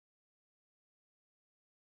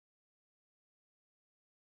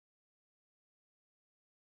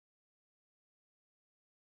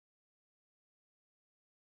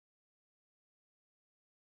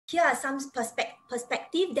Here are some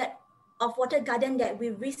perspective of Watergarden that we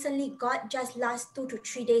recently got just last 2 to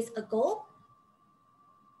 3 days ago.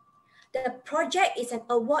 The project is an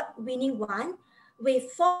award-winning one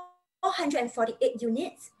with 448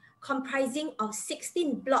 units comprising of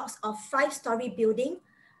 16 blocks of 5-story building,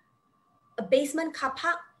 a basement car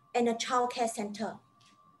park, and a childcare center.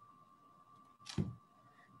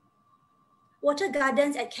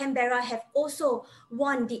 Watergardens at Canberra have also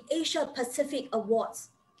won the Asia Pacific Awards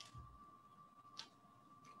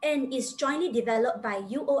and is jointly developed by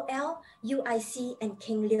UOL, UIC, and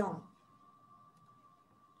Kheng Leong.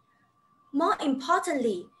 More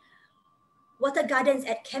importantly, Watergardens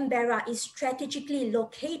at Canberra is strategically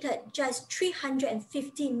located just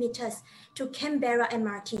 350 meters to Canberra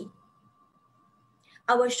MRT.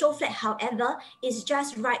 Our show flat, however, is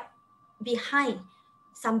just right behind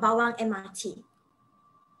Sembawang MRT.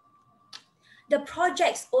 The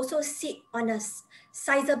projects also sit on a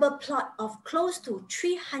sizable plot of close to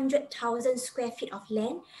 300,000 square feet of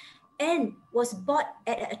land and was bought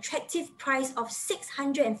at an attractive price of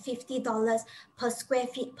 $650 per square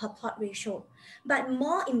feet per plot ratio. But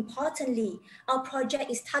more importantly, our project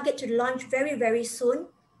is targeted to launch very, very soon,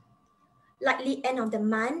 likely end of the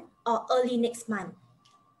month or early next month.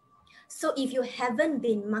 So if you haven't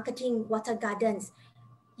been marketing Watergardens,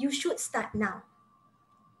 you should start now.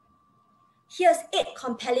 Here's 8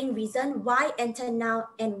 compelling reasons why enter now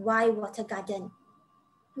and why Watergarden.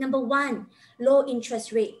 Number 1, low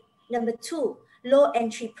interest rate. Number 2, low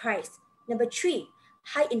entry price. Number 3,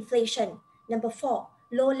 high inflation. Number 4,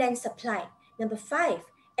 low land supply. Number 5,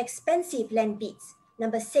 expensive land bids.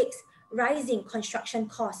 Number 6, rising construction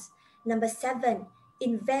costs. Number 7,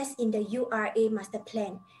 invest in the URA master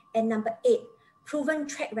plan. And number 8, proven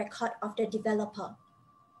track record of the developer.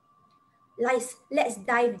 Let's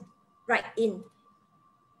dive right in.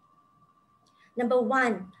 Number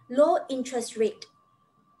 1, low interest rate.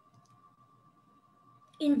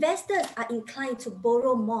 Investors are inclined to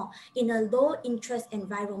borrow more in a low interest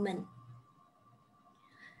environment.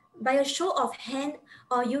 By a show of hand,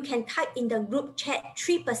 or you can type in the group chat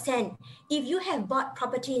 3% if you have bought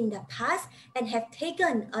property in the past and have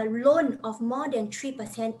taken a loan of more than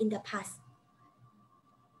 3% in the past.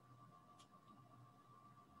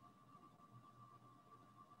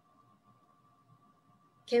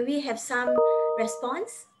 Can we have some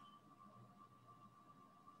response?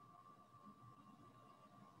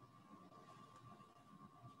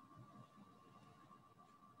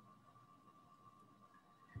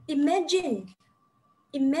 Imagine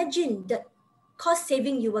the cost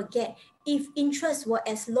saving you will get if interest were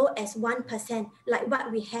as low as 1%, like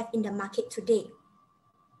what we have in the market today.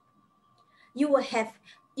 You will have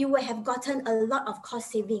gotten a lot of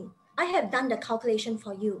cost saving. I have done the calculation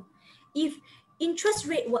for you. If interest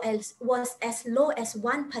rate was as low as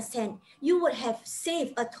 1%, you would have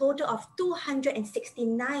saved a total of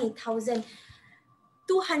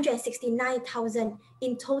 $269,000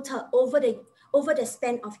 in total over the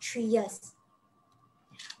span of 3 years.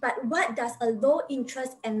 But what does a low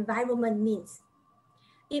interest environment means?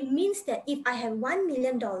 It means that if I have $1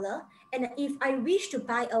 million and if I wish to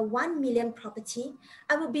buy a 1 million property,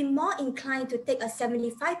 I will be more inclined to take a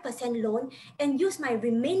 75% loan and use my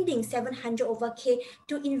remaining 700 over K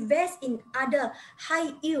to invest in other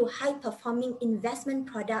high yield, high performing investment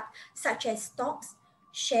products such as stocks,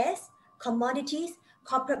 shares, commodities,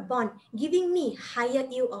 corporate bond, giving me higher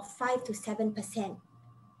yield of 5 to 7%.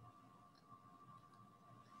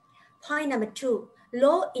 Point number 2,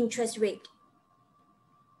 low interest rate.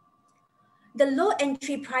 The low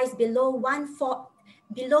entry price below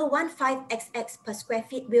 15XX per square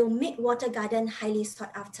feet will make Watergarden highly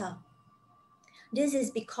sought after. This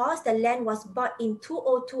is because the land was bought in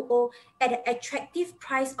 2020 at an attractive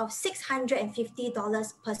price of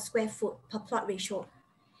 $650 per square foot per plot ratio,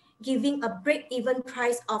 giving a break-even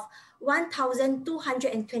price of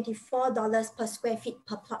 $1,224 per square feet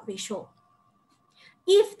per plot ratio.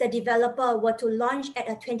 If the developer were to launch at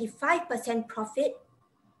a 25% profit,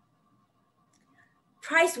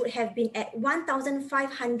 price would have been at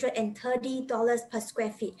 $1,530 per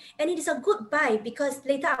square feet. And it is a good buy because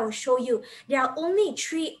later I will show you there are only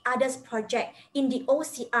 3 others projects in the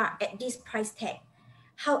OCR at this price tag.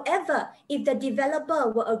 However, if the developer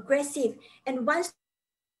were aggressive and wants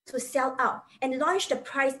to sell out and launch the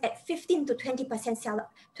price at 15 to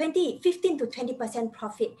 20%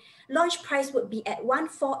 profit, launch price would be at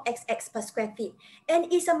 14XX per square feet.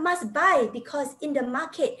 And it's a must buy because in the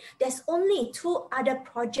market, there's only 2 other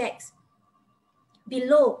projects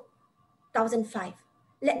below 1,005.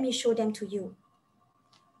 Let me show them to you.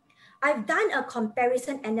 I've done a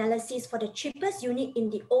comparison analysis for the cheapest unit in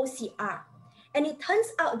the OCR. And it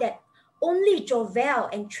turns out that only Jovel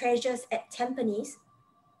and Treasures at Tampines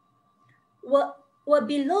were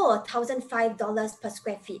below $1,005 per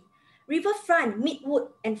square feet. Riverfront, Midwood,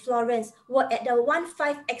 and Florence were at the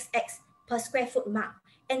 15XX per square foot mark,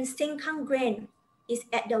 and Sengkang Grand is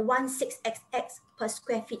at the 16XX per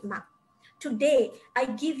square feet mark. Today, I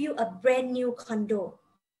give you a brand new condo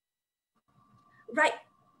right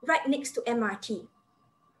next to MRT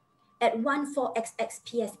at 14XX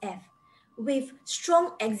PSF with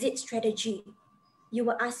strong exit strategy. You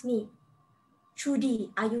will ask me,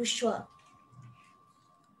 Trudy, are you sure?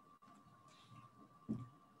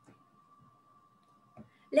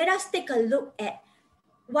 Let us take a look at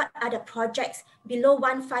what are the projects below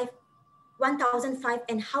 1,005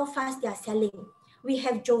 and how fast they are selling. We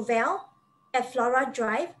have Jovel at Flora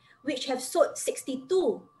Drive, which have sold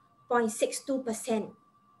 62.62%.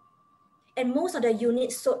 And most of the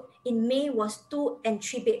units sold in May was 2 and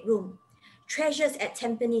 3 bedroom. Treasures at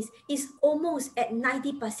Tampines is almost at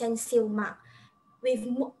 90% sale mark, with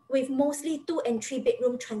mostly 2 and 3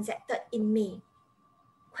 bedroom transacted in May.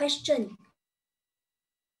 Question.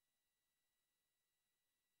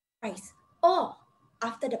 Price, or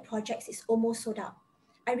after the project is almost sold out.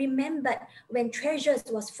 I remembered when Treasures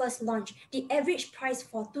was first launched, the average price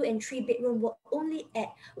for 2 and 3 bedroom were only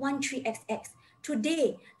at 13XX.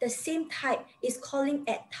 Today, the same type is calling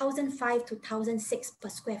at 1,005 to 1,006 per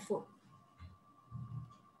square foot.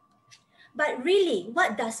 But really,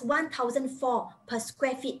 what does 1,004 per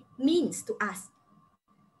square feet means to us?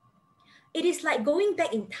 It is like going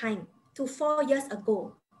back in time to 4 years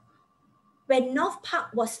ago, when North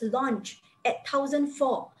Park was launched at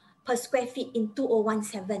 1,004 per square feet in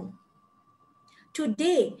 2017.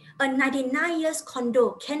 Today, a 99 years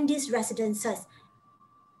condo, Candice Residences,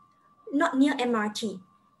 not near MRT,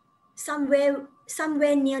 somewhere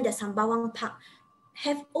near the Sembawang Park,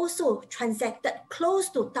 have also transacted close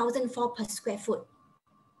to 1,004 per square foot.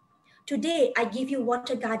 Today, I give you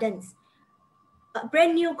Watergardens, a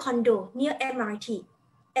brand new condo near MRT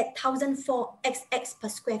at 1,004 XX per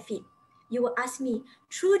square feet. You will ask me,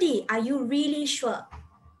 Trudy, are you really sure?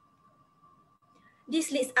 This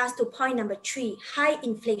leads us to point number 3, high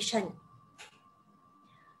inflation.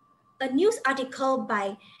 A news article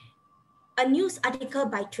by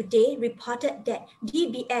Today reported that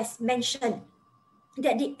DBS mentioned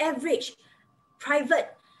that the average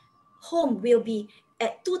private home will be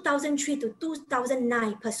at 2003 to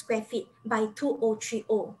 2009 per square feet by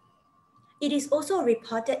 2030. It is also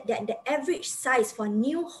reported that the average size for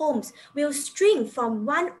new homes will shrink from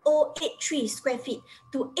 1083 square feet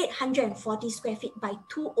to 840 square feet by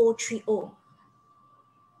 2030.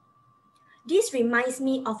 This reminds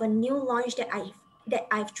me of a new launch that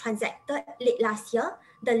I've transacted late last year,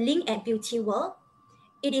 the Link at Beauty World.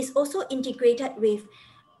 It is also integrated with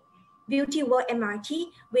Beauty World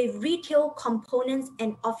MRT with retail components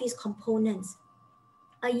and office components.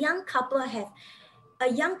 A young couple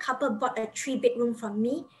bought a 3 bedroom from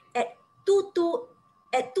me at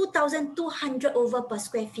 2,200 over per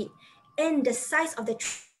square feet, and the size of the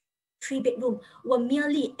 3 bedroom were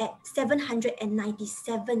merely at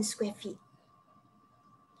 797 square feet.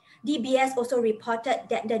 DBS also reported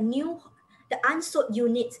that the unsold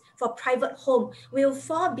units for private home will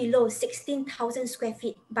fall below 16,000 square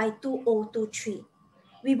feet by 2023.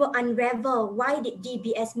 We will unravel why did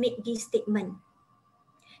DBS make this statement.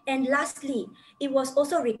 And lastly, it was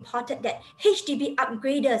also reported that HDB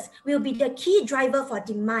upgraders will be the key driver for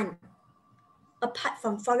demand, apart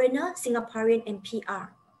from foreigner, Singaporean, and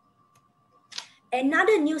PR.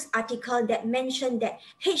 Another news article that mentioned that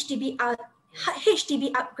HDB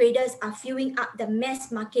upgraders are filling up the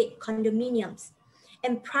mass market condominiums,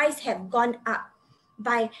 and price have gone up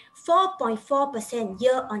by 4.4%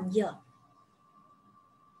 year on year.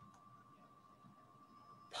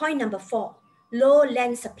 Point number 4, low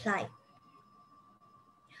land supply.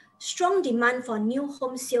 Strong demand for new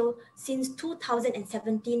home sale since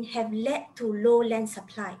 2017 have led to low land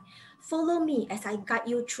supply. Follow me as I guide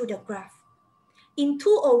you through the graph. In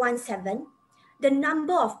 2017, the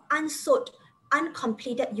number of unsold,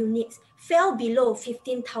 uncompleted units fell below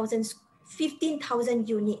 15,000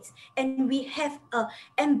 units, and we have a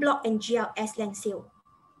en bloc and GLS land sale.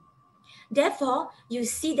 Therefore, you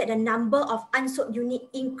see that the number of unsold units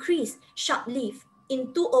increased sharply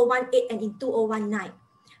in 2018 and in 2019.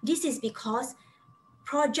 This is because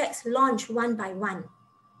projects launched one by one.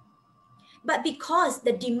 But because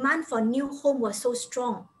the demand for new home was so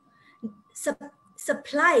strong,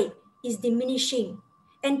 supply is diminishing.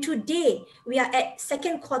 And today, we are at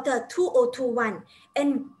second quarter 2021,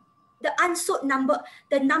 and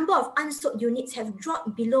the number of unsold units have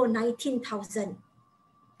dropped below 19,000.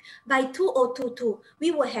 By 2022,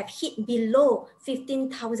 we will have hit below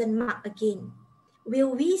 15,000 mark again.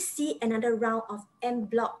 Will we see another round of M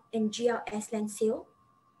Block and GLS land sale?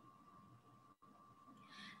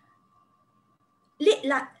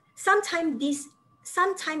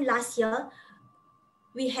 Sometime last year,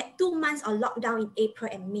 we had 2 months of lockdown in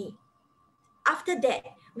April and May. After that,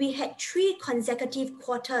 we had 3 consecutive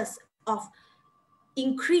quarters of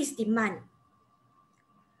increased demand.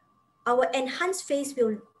 Our enhanced phase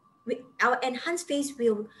will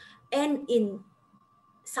end in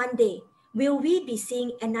Sunday. Will we be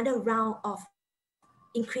seeing another round of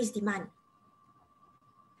increased demand?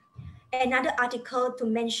 Another article to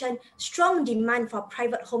mention strong demand for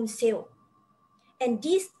private home sale. And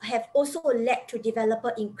these have also led to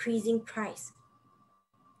developer increasing price.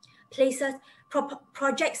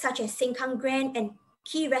 Projects such as Sengkang Grand and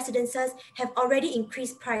Key Residences have already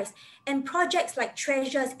increased price, and projects like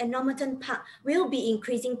Treasures and Normanton Park will be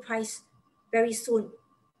increasing price very soon.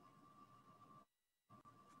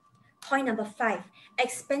 Point number 5,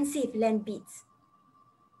 expensive land bids.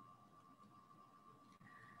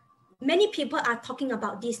 Many people are talking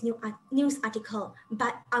about this news article,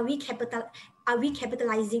 but are we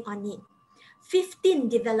capitalizing on it? 15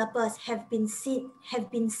 developers have been seen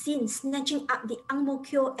snatching up the Ang Mo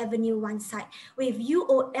Kio Avenue 1 site, with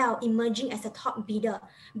UOL emerging as a top bidder,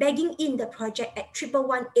 bagging in the project at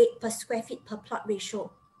 1,118 per square feet per plot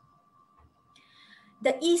ratio.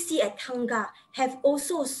 The EC at Tanga have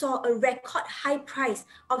also saw a record high price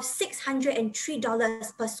of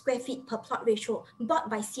 $603 per square feet per plot ratio bought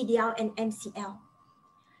by CDL and MCL.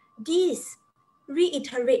 These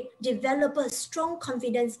reiterate developers' strong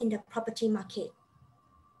confidence in the property market.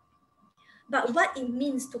 But what it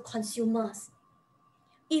means to consumers?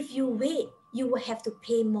 If you wait, you will have to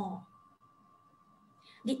pay more.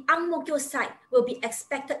 The Ang Mo Kio site will be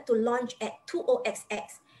expected to launch at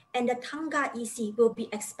 20XX, and the Tanga EC will be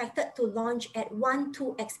expected to launch at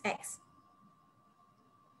 12XX.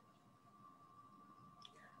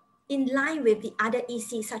 In line with the other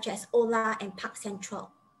ECs such as Ola and Park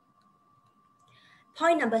Central.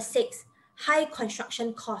 Point number 6, high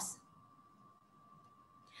construction costs.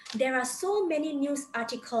 There are so many news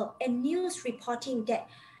articles and news reporting that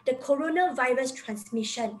the coronavirus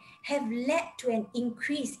transmission have led to an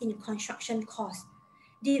increase in construction costs.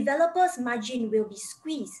 Developers' margin will be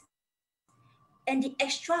squeezed, and the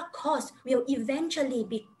extra cost will eventually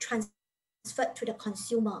be transferred to the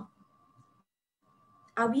consumer.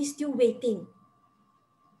 Are we still waiting?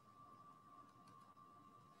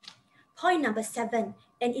 Point number 7,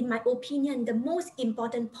 and in my opinion, the most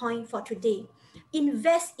important point for today,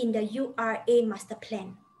 invest in the URA master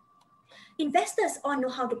plan. Investors all know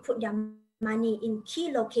how to put their money in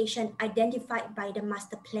key locations identified by the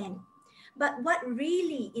master plan. But what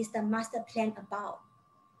really is the master plan about?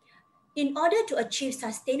 In order to achieve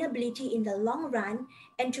sustainability in the long run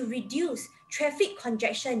and to reduce traffic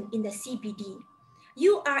congestion in the CBD,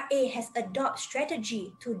 URA has adopted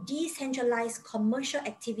strategy to decentralize commercial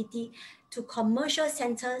activity to commercial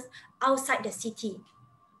centers outside the city.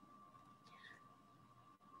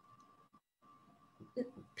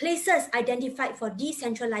 Places identified for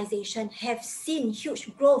decentralization have seen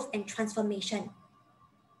huge growth and transformation.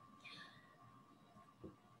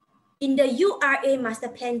 In the URA Master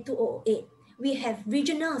Plan 2008, we have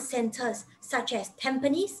regional centers such as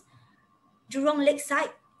Tampines, Jurong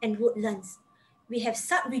Lakeside, and Woodlands. We have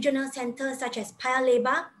sub-regional centers such as Paya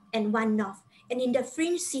Lebar and One North. And in the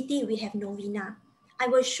fringe city, we have Novena. I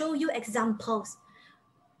will show you examples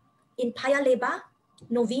in Paya Lebar,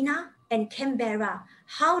 Novena, and Canberra,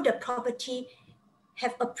 how the property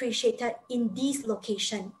have appreciated in these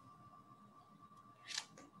locations.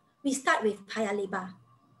 We start with Paya Lebar.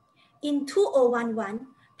 In 2011,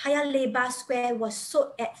 Paya Lebar Square was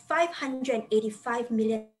sold at $585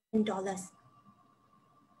 million.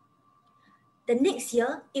 The next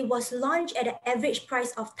year, it was launched at an average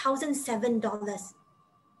price of $1,007.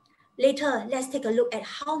 Later, let's take a look at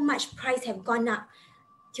how much price have gone up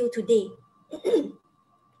till today.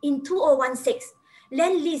 In 2016,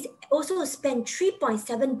 Lend-Lease also spent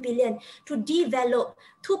 $3.7 billion to develop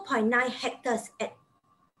 2.9 hectares at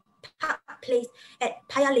Park Place at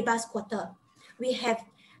Paya Lebar's quarter. We have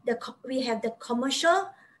the commercial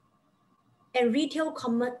and retail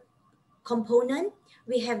component,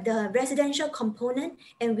 we have the residential component,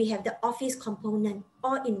 and we have the office component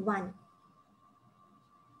all in one.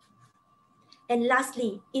 And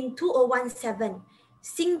lastly, in 2017,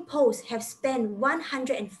 SingPost have spent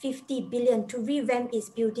 $150 billion to revamp its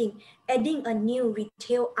building, adding a new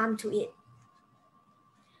retail arm to it.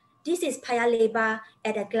 This is Paya Lebar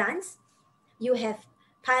at a glance. You have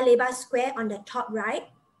Paya Lebar Square on the top right,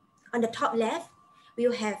 On the top left, we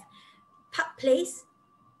will have Park Place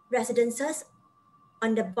residences.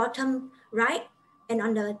 On the bottom right, and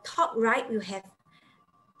on the top right, we have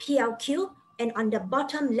PLQ, and on the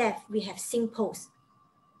bottom left, we have SingPost.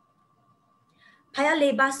 Paya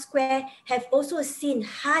Lebar Square have also seen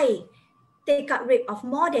high take-up rate of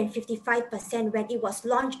more than 55% when it was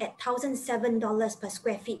launched at $1,007 per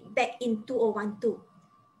square feet back in 2012.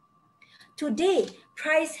 Today,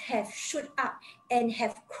 price have shoot up and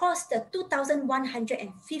have crossed the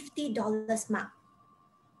 $2,150 mark.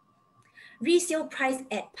 Resale price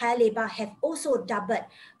at Paya Lebar have also doubled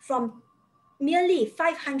from merely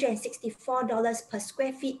 $564 per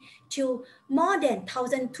square feet to more than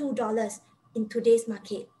 $1,002 in today's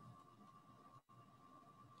market.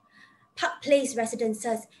 Park Place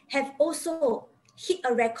residences have also hit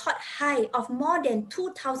a record high of more than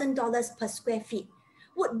 $2,000 per square feet.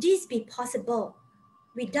 Would this be possible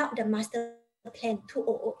without the Master Plan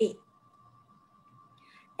 2008?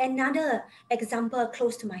 Another example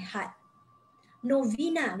close to my heart.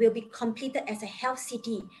 Novena will be completed as a health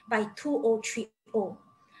city by 2030.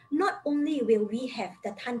 Not only will we have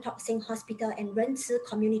the Tan Tock Seng Hospital and Ren Ci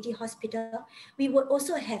Community Hospital, we will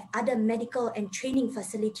also have other medical and training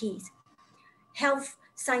facilities, Health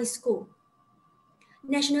Science School,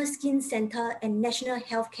 National Skin Center and National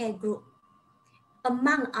Healthcare Group,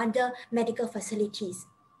 among other medical facilities.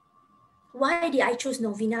 Why did I choose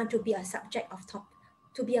Novena to be a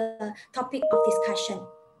topic of discussion?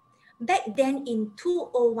 Back then in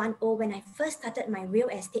 2010, when I first started my real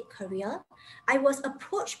estate career, I was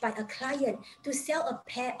approached by a client to sell a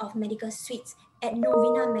pair of medical suites at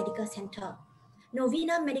Novena Medical Center.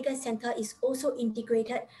 Novena Medical Center is also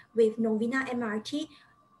integrated with Novena MRT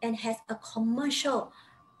and has a commercial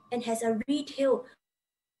and has a retail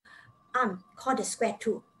arm called the Square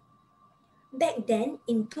 2. Back then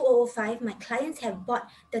in 2005, my clients have bought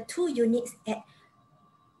the 2 units at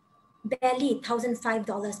barely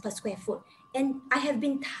 $1,005 per square foot. And I have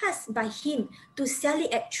been tasked by him to sell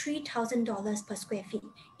it at $3,000 per square feet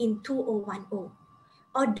in 2010.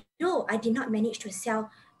 Although I did not manage to sell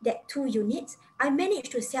that 2 units, I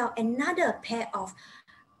managed to sell another pair of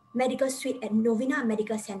medical suite at Novena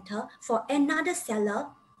Medical Center for another seller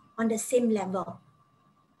on the same level.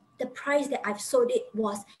 The price that I've sold it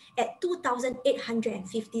was at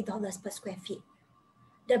 $2,850 per square feet.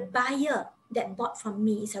 The buyer that bought from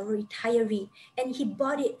me is a retiree, and he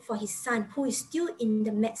bought it for his son who is still in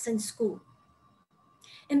the medicine school.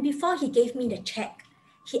 And before he gave me the check,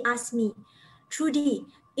 he asked me, "Trudy,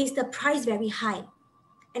 is the price very high?"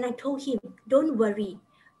 And I told him, "Don't worry,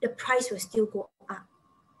 the price will still go up."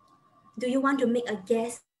 Do you want to make a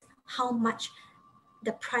guess how much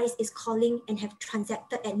the price is calling and have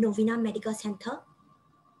transacted at Novena Medical Center?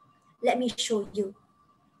 Let me show you.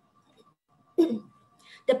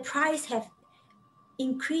 The price have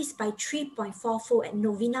increased by 3.44 at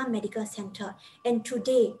Novena Medical Center, and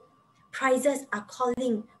today prices are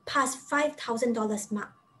calling past $5,000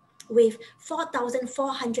 mark with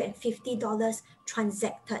 $4,450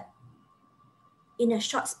 transacted in a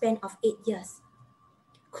short span of 8 years.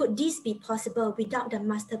 Could this be possible without the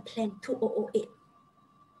Master Plan 2008?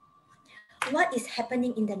 What is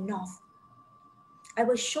happening in the north? I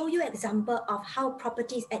will show you an example of how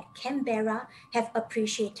properties at Canberra have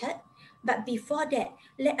appreciated. But before that,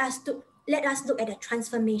 let us look at the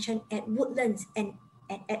transformation at Woodlands and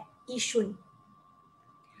at Yishun.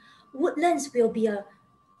 Woodlands will be a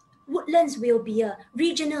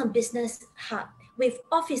regional business hub with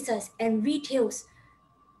offices and retails.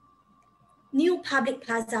 New public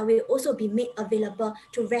plaza will also be made available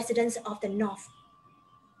to residents of the north.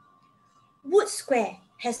 Wood Square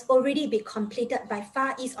has already been completed by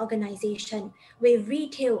Far East Organization with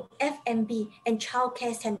retail, F&B and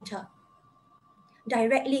childcare center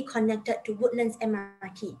directly connected to Woodlands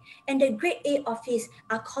MRT, and the Grade A office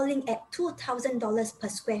are calling at $2,000 per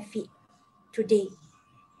square feet today.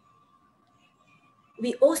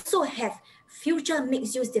 We also have future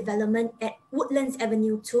mixed-use development at Woodlands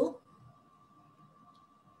Avenue 2,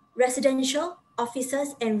 residential,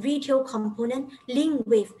 offices and retail component linked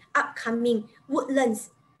with upcoming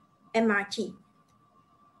Woodlands MRT.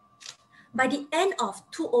 By the end of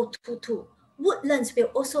 2022, Woodlands will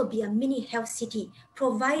also be a mini health city,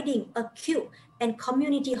 providing acute and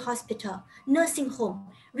community hospital, nursing home,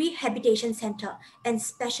 rehabilitation center, and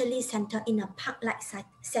specialist center in a park-like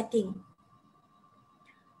setting.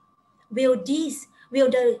 Will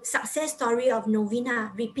the success story of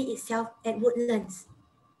Novena repeat itself at Woodlands?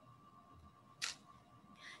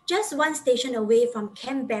 Just one station away from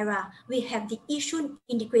Canberra, we have the Yishun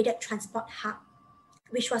Integrated Transport Hub,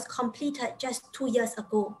 which was completed just 2 years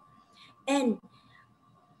ago. And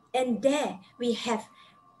And there we have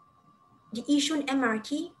the Yishun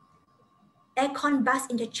MRT, aircon bus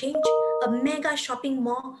interchange, a mega shopping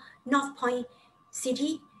mall, North Point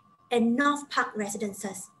City, and North Park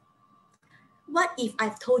residences. What if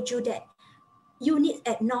I've told you that units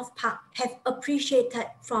at North Park have appreciated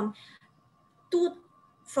from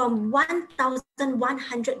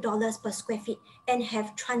 $1,100 per square feet and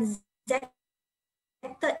have transacted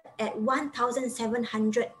at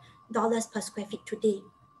 $1,700 per square feet today?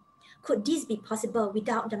 Could this be possible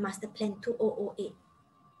without the Master Plan 2008?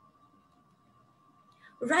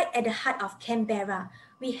 Right at the heart of Canberra,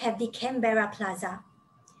 we have the Canberra Plaza,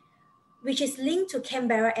 which is linked to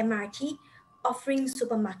Canberra MRT, offering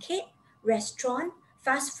supermarket, restaurant,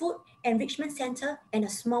 fast food, enrichment center, and a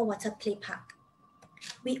small water play park.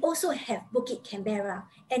 We also have Bukit Canberra,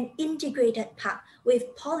 an integrated park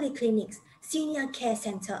with polyclinics, senior care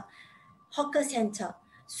center, hawker center,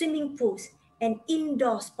 swimming pools, and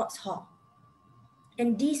indoor sports hall.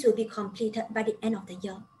 And these will be completed by the end of the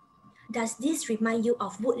year. Does this remind you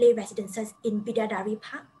of Woodleigh residences in Bidadari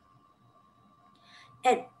Park?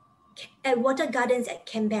 At Watergardens at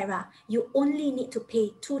Canberra, you only need to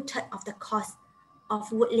pay 2/3 of the cost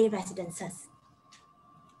of Woodleigh residences.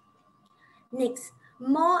 Next,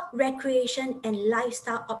 more recreation and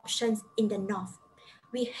lifestyle options in the north.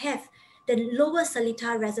 We have the Lower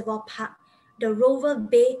Seletar Reservoir Park, the Rover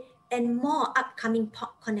Bay, and more upcoming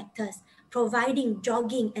park connectors, providing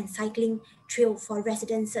jogging and cycling trail for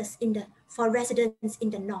residents in the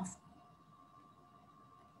north.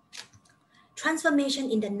 Transformation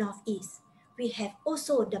in the northeast. We have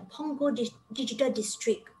also the Punggol Digital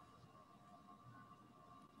District.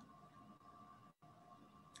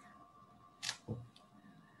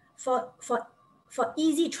 For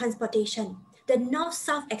easy transportation, the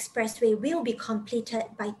North-South Expressway will be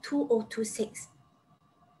completed by 2026,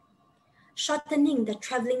 shortening the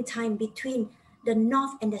traveling time between the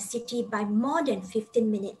north and the city by more than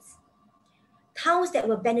 15 minutes. Towns that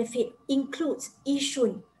will benefit includes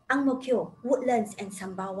Yishun, Ang Mo Kio, Woodlands, and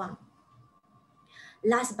Sembawang.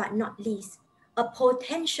 Last but not least, a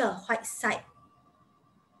potential white site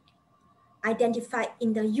identified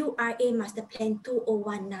in the URA Master Plan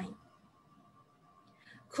 2019.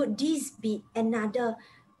 Could this be another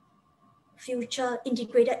future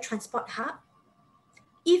integrated transport hub?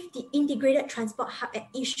 If the integrated transport hub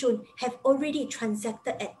at Yishun have already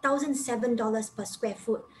transacted at $1,007 per square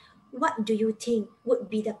foot, what do you think would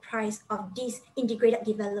be the price of this integrated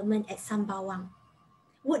development at Sembawang?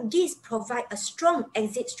 Would this provide a strong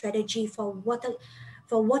exit strategy for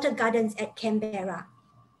Watergardens at Canberra?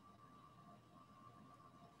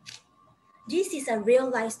 This is a real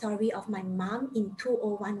life story of my mom in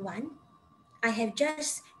 2011. I have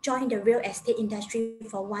just joined the real estate industry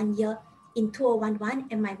for 1 year in 2011,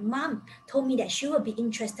 and my mom told me that she would be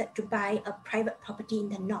interested to buy a private property in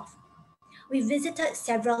the north. We visited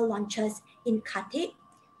several launches in Khatib,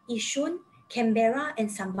 Yishun, Canberra, and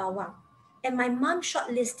Sembawang, and my mom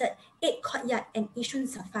shortlisted 8 Courtyard and Yishun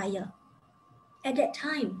Sapphire. At that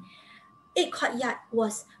time, 8 Courtyard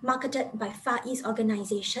was marketed by Far East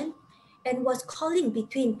Organization and was calling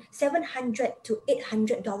between $700 to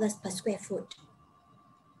 $800 per square foot.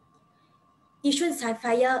 Yishun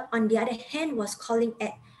Sapphire, on the other hand, was calling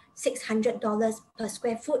at $600 per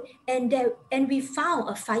square foot, and we found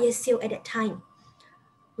a fire sale at that time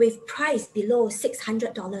with price below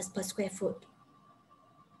 $600 per square foot.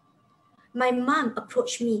 My mom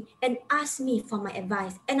approached me and asked me for my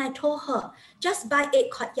advice, and I told her, just buy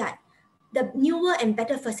 8 Courtyard. The newer and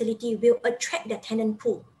better facility will attract the tenant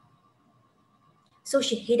pool. So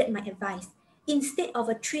she heeded my advice. Instead of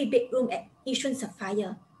a 3-bedroom at Yishun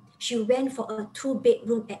Sapphire, she went for a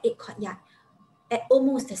 2-bedroom at 8 Courtyard at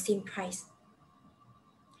almost the same price.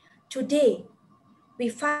 Today, we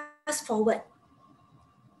fast forward.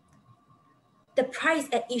 The price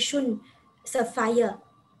at Yishun Sapphire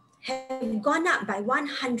have gone up by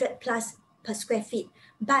 100 plus per square feet,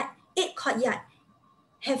 but 8 Courtyard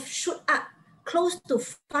have shoot up close to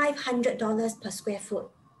 $500 per square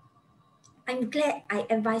foot. I'm glad I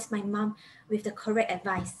advised my mom with the correct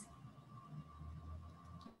advice.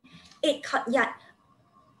 8 Courtyard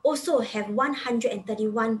also have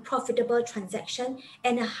 131 profitable transactions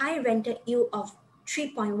and a high rental yield of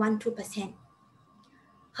 3.12%.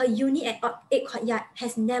 Her unit at 8 Courtyard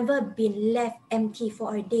has never been left empty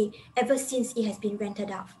for a day ever since it has been rented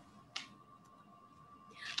out.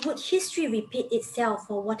 Would history repeat itself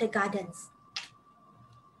for Watergardens?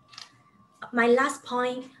 My last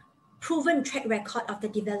point, proven track record of the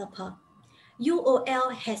developer.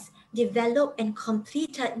 UOL has developed and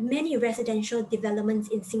completed many residential developments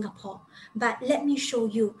in Singapore, but let me show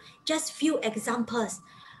you just few examples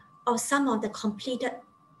of some of the completed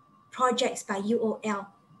projects by UOL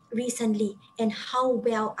recently and how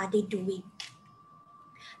well are they doing.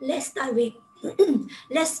 Let's start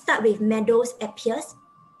with Meadows at Pierce.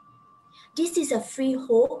 This is a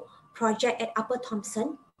freehold project at Upper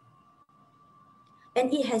Thomson,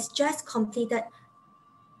 and it has just completed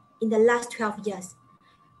in the last 12 years.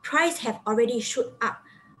 Price have already shot up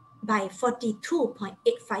by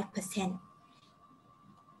 42.85%.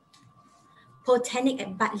 Botanic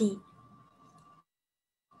at Bartley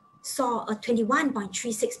saw a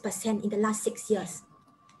 21.36% in the last 6 years.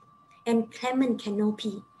 And Clement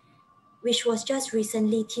Canopy, which was just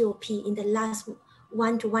recently TOP in the last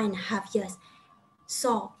 1 to 1.5 years,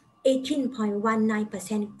 saw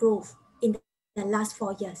 18.19% growth in the last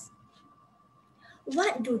 4 years.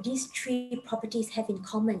 What do these three properties have in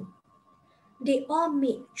common? They all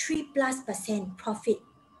make 3+% profit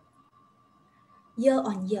year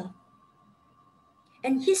on year.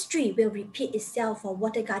 And history will repeat itself for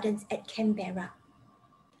Watergardens at Canberra.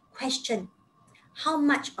 Question: how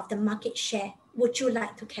much of the market share would you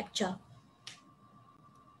like to capture?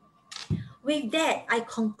 With that, I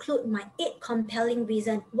conclude my 8 compelling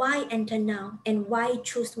reasons why enter now and why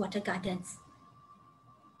choose Watergardens.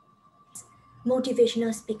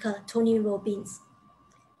 Motivational speaker Tony Robbins.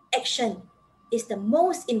 Action is the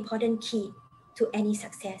most important key to any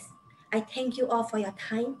success. I thank you all for your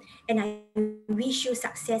time, and I wish you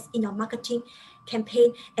success in your marketing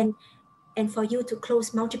campaign and for you to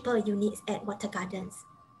close multiple units at Watergardens.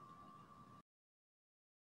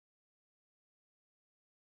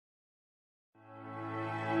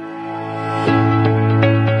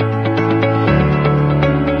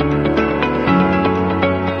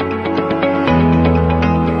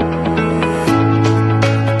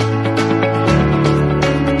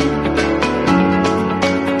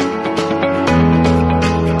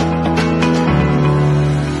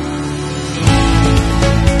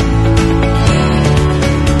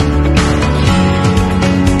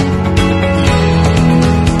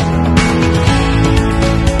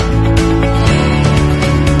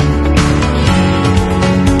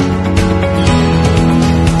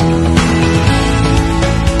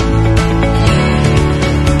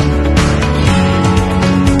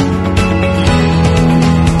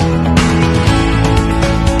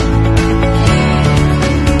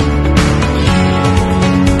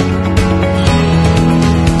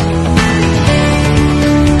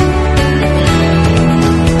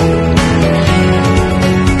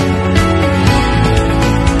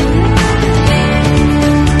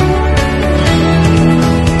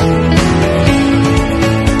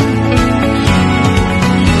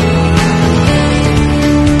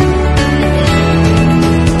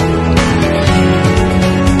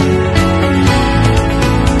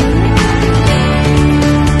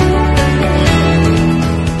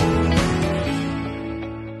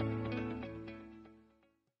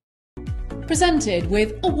 Presented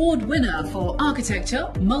with award winner for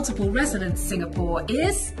architecture, multiple residence Singapore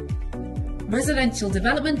is Residential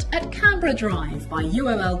Development at Canberra Drive by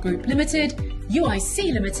UOL Group Limited,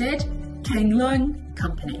 UIC Limited, Kheng Leong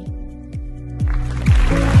Company.